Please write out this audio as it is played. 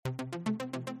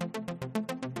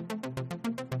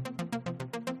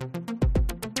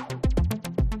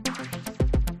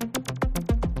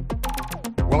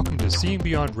Welcome to Seeing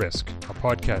Beyond Risk, a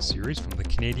podcast series from the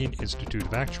Canadian Institute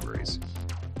of Actuaries.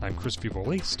 I'm Chris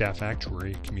Vivoli, Staff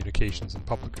Actuary, Communications and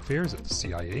Public Affairs at the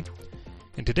CIA,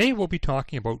 and today we'll be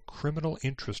talking about criminal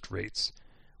interest rates,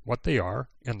 what they are,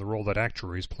 and the role that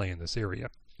actuaries play in this area.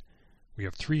 We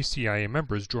have three CIA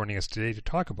members joining us today to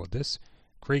talk about this: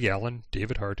 Craig Allen,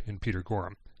 David Hart, and Peter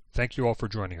Gorham. Thank you all for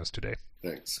joining us today.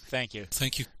 Thanks. Thank you.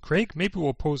 Thank you. Craig, maybe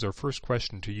we'll pose our first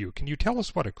question to you. Can you tell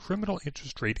us what a criminal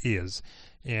interest rate is,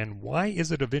 and why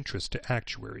is it of interest to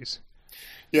actuaries?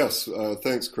 Yes,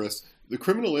 thanks, Chris. The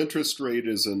criminal interest rate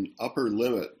is an upper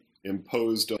limit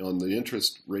imposed on the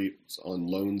interest rates on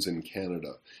loans in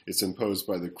Canada. It's imposed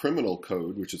by the Criminal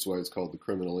Code, which is why it's called the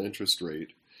criminal interest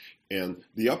rate. And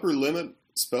the upper limit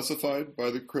specified by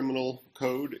the Criminal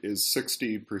Code is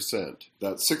 60%.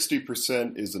 That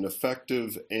 60% is an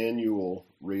effective annual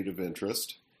rate of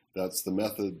interest. That's the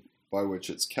method by which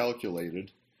it's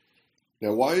calculated.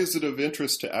 Now, why is it of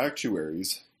interest to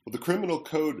actuaries? Well, the Criminal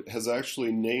Code has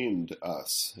actually named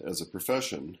us as a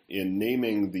profession in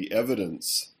naming the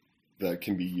evidence that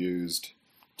can be used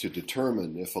to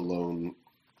determine if a loan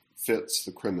fits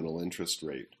the criminal interest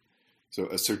rate. So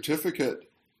a certificate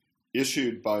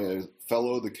issued by a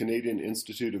fellow of the Canadian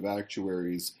Institute of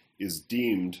Actuaries is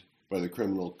deemed by the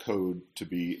Criminal Code to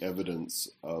be evidence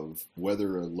of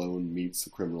whether a loan meets the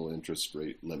criminal interest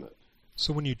rate limit.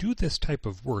 So when you do this type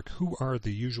of work, who are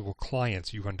the usual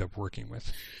clients you end up working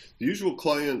with? The usual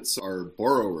clients are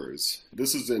borrowers.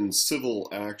 This is in civil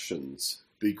actions.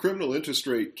 The criminal interest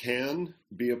rate can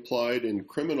be applied in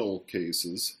criminal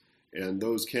cases, and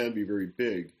those can be very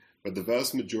big. But the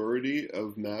vast majority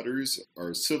of matters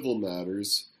are civil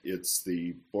matters. It's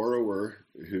the borrower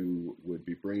who would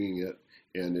be bringing it,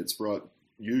 and it's brought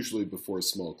usually before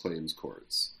small claims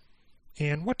courts.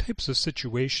 And what types of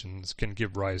situations can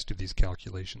give rise to these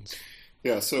calculations?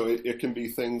 Yeah, so it can be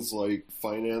things like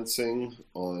financing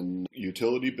on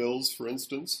utility bills, for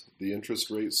instance, the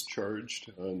interest rates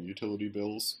charged on utility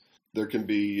bills. There can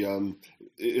be,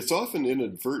 it's often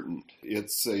inadvertent.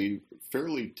 It's a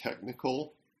fairly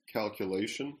technical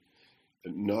calculation.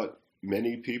 Not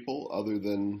many people other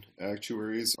than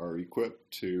actuaries are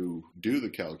equipped to do the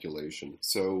calculation.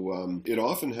 So it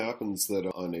often happens that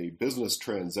on a business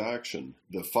transaction,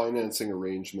 the financing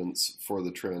arrangements for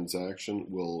the transaction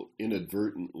will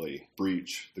inadvertently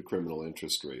breach the criminal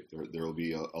interest rate. There will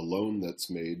be a loan that's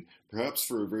made, perhaps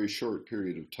for a very short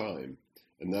period of time,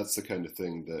 and that's the kind of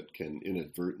thing that can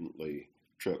inadvertently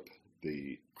trip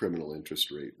the criminal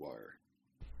interest rate wire.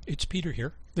 It's Peter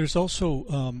here. There's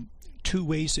also two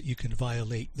ways that you can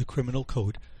violate the criminal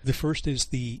code. The first is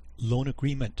the loan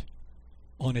agreement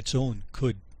on its own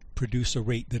could produce a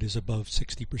rate that is above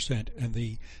 60%, and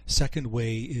the second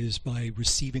way is by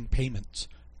receiving payments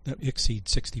that exceed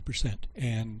 60%,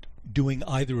 and doing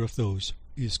either of those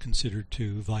is considered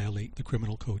to violate the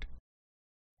criminal code.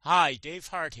 Hi, Dave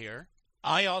Hart here.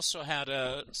 I also had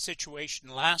a situation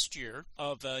last year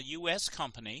of a U.S.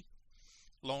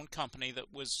 loan company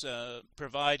that was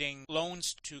providing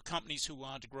loans to companies who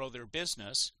wanted to grow their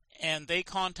business, and they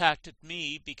contacted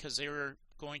me because they were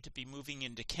going to be moving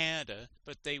into Canada,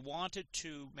 but they wanted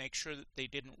to make sure that they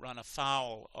didn't run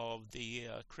afoul of the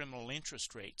criminal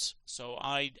interest rates. So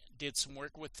I did some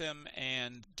work with them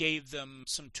and gave them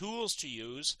some tools to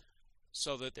use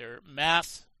so that their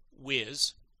math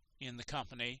whiz in the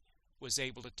company was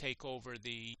able to take over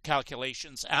the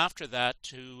calculations after that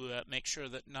to make sure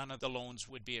that none of the loans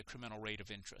would be a criminal rate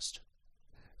of interest.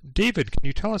 David, can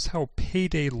you tell us how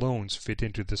payday loans fit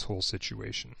into this whole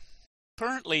situation?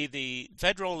 Currently, the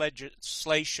federal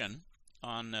legislation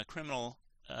on criminal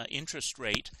interest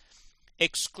rate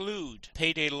exclude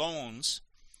payday loans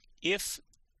if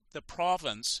the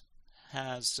province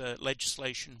has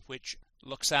legislation which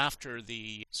looks after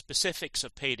the specifics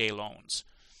of payday loans.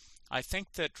 I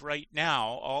think that right now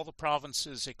all the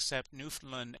provinces except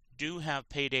Newfoundland do have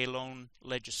payday loan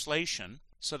legislation,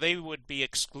 so they would be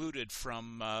excluded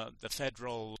from the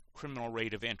federal criminal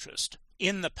rate of interest.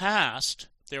 In the past,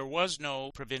 there was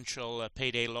no provincial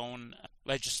payday loan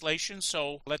legislation,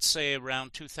 so let's say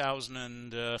around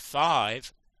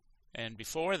 2005 and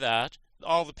before that,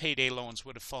 all the payday loans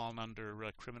would have fallen under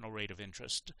criminal rate of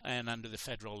interest and under the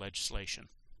federal legislation.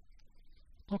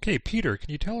 Okay, Peter,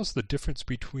 can you tell us the difference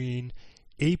between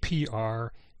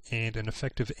APR and an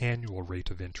effective annual rate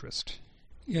of interest?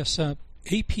 Yes,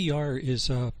 APR is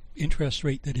an interest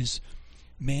rate that is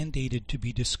mandated to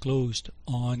be disclosed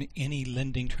on any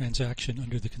lending transaction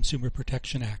under the Consumer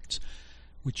Protection Acts,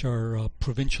 which are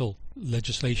provincial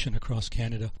legislation across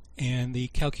Canada. And the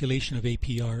calculation of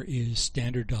APR is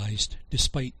standardized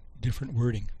despite different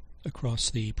wording across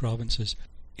the provinces.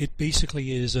 It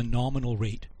basically is a nominal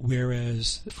rate,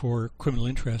 whereas for criminal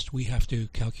interest, we have to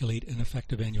calculate an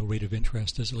effective annual rate of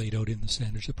interest as laid out in the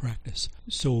standards of practice.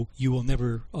 So you will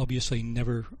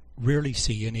rarely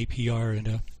see an APR and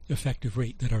an effective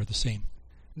rate that are the same.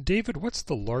 David, what's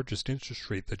the largest interest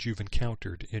rate that you've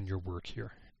encountered in your work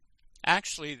here?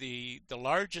 Actually, the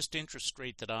largest interest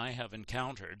rate that I have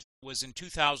encountered was in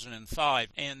 2005,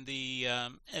 and the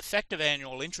effective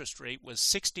annual interest rate was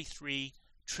 63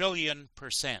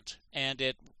 trillion%, and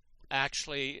it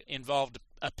actually involved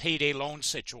a payday loan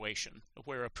situation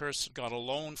where a person got a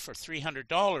loan for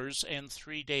 $300 and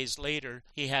 3 days later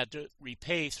he had to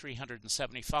repay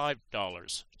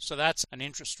 $375. So that's an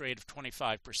interest rate of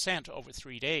 25% over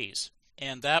 3 days.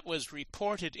 And that was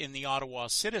reported in the Ottawa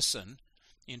Citizen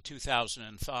in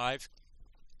 2005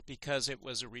 because it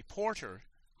was a reporter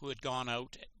who had gone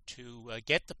out to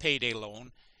get the payday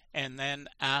loan and then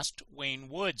asked Wayne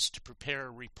Woods to prepare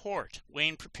a report.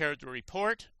 Wayne prepared the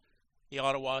report. The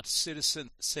Ottawa Citizen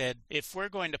said, if we're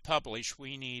going to publish,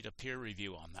 we need a peer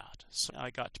review on that. So I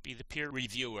got to be the peer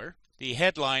reviewer. The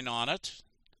headline on it,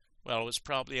 well, it was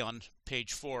probably on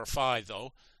page 4 or 5,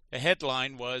 though. The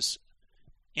headline was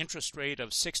interest rate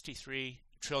of 63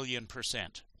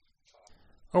 trillion%.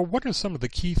 What are some of the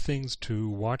key things to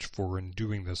watch for in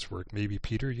doing this work? Maybe,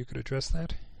 Peter, you could address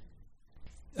that?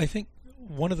 I think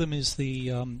one of them is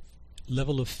the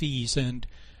level of fees and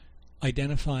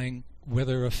identifying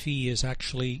whether a fee is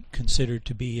actually considered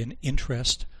to be an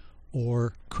interest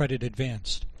or credit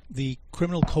advanced. The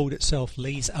criminal code itself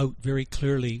lays out very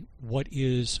clearly what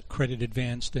is credit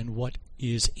advanced and what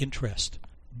is interest.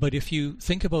 But if you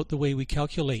think about the way we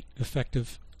calculate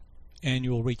effective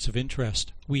annual rates of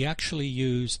interest, we actually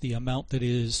use the amount that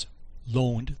is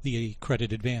loaned, the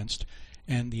credit advanced,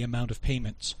 and the amount of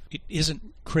payments. It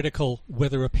isn't critical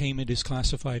whether a payment is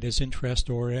classified as interest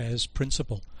or as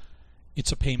principal.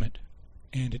 It's a payment,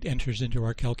 and it enters into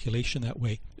our calculation that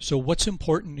way. So what's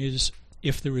important is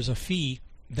if there is a fee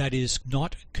that is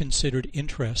not considered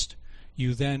interest,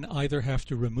 you then either have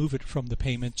to remove it from the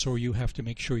payments or you have to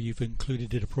make sure you've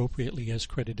included it appropriately as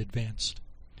credit advanced.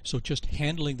 So just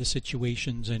handling the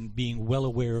situations and being well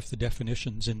aware of the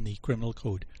definitions in the criminal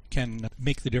code can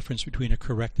make the difference between a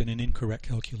correct and an incorrect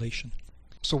calculation.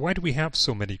 So why do we have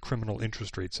so many criminal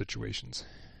interest rate situations?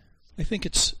 I think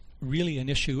it's really an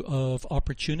issue of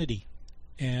opportunity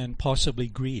and possibly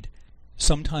greed.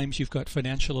 Sometimes you've got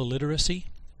financial illiteracy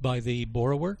by the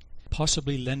borrower,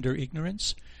 possibly lender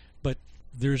ignorance, but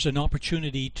there's an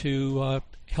opportunity to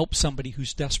help somebody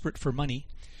who's desperate for money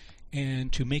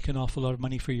and to make an awful lot of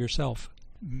money for yourself.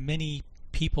 Many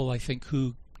people, I think,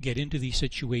 who get into these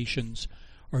situations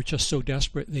are just so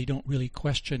desperate they don't really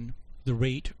question the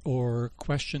rate or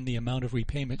question the amount of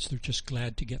repayments. They're just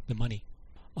glad to get the money.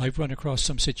 I've run across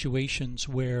some situations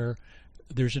where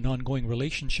there's an ongoing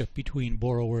relationship between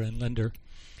borrower and lender,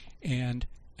 and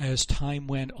as time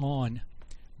went on,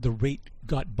 the rate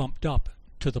got bumped up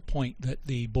to the point that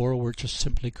the borrower just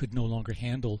simply could no longer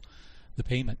handle the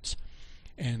payments.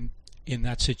 And in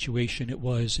that situation, it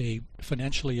was a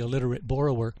financially illiterate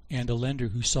borrower and a lender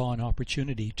who saw an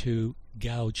opportunity to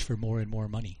gouge for more and more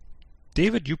money.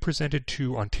 David, you presented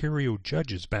to Ontario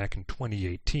judges back in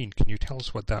 2018. Can you tell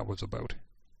us what that was about?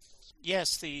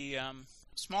 Yes, the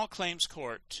Small Claims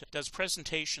Court does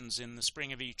presentations in the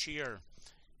spring of each year.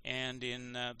 And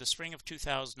in the spring of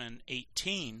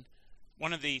 2018,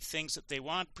 one of the things that they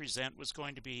wanted to present was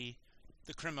going to be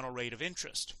the criminal rate of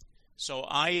interest. So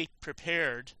I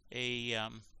prepared a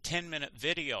 10-minute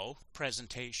video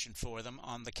presentation for them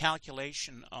on the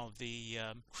calculation of the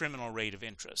criminal rate of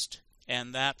interest.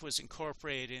 And that was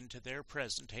incorporated into their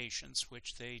presentations,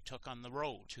 which they took on the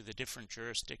road to the different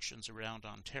jurisdictions around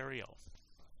Ontario.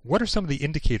 What are some of the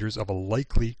indicators of a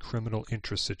likely criminal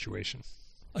interest situation?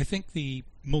 I think the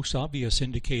most obvious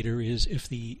indicator is if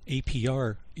the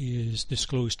APR is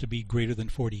disclosed to be greater than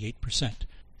 48%.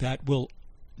 That will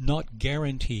not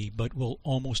guarantee, but will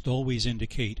almost always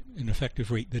indicate an effective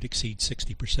rate that exceeds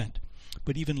 60%.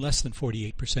 But even less than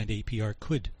 48% APR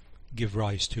could give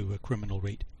rise to a criminal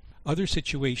rate. Other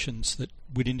situations that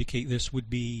would indicate this would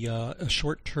be a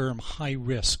short-term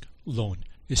high-risk loan.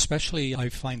 Especially, I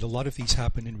find a lot of these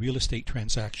happen in real estate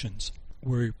transactions,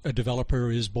 where a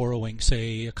developer is borrowing,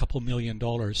 say, a couple $1 million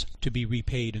to be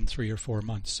repaid in 3 or 4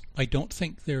 months. I don't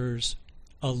think there's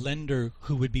a lender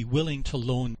who would be willing to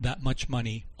loan that much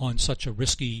money on such a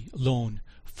risky loan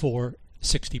for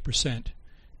 60%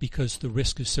 because the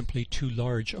risk is simply too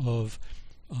large of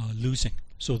losing.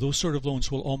 So those sort of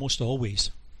loans will almost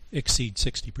always exceed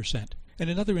 60%. And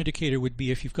another indicator would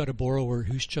be if you've got a borrower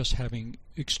who's just having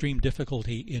extreme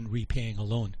difficulty in repaying a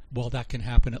loan. While that can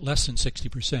happen at less than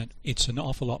 60%, it's an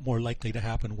awful lot more likely to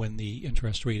happen when the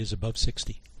interest rate is above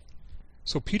 60.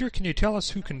 So, Peter, can you tell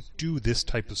us who can do this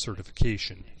type of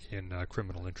certification in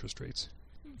criminal interest rates?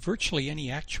 Virtually any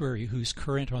actuary who's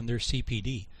current on their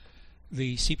CPD.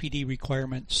 The CPD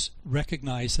requirements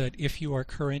recognize that if you are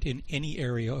current in any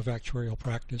area of actuarial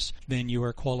practice, then you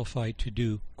are qualified to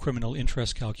do criminal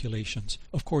interest calculations.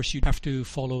 Of course, you have to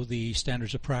follow the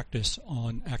standards of practice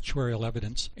on actuarial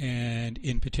evidence, and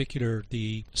in particular,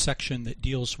 the section that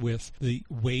deals with the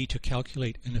way to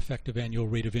calculate an effective annual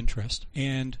rate of interest.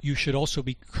 And you should also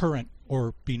be current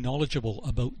or be knowledgeable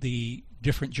about the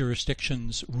different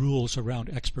jurisdictions' rules around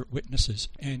expert witnesses.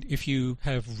 And if you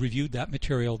have reviewed that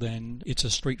material, then it's a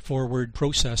straightforward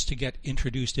process to get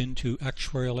introduced into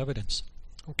actuarial evidence.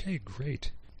 Okay,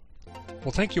 great.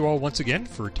 Well, thank you all once again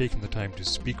for taking the time to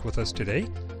speak with us today.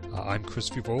 I'm Chris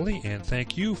Fivoli, and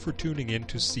thank you for tuning in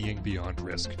to Seeing Beyond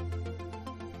Risk.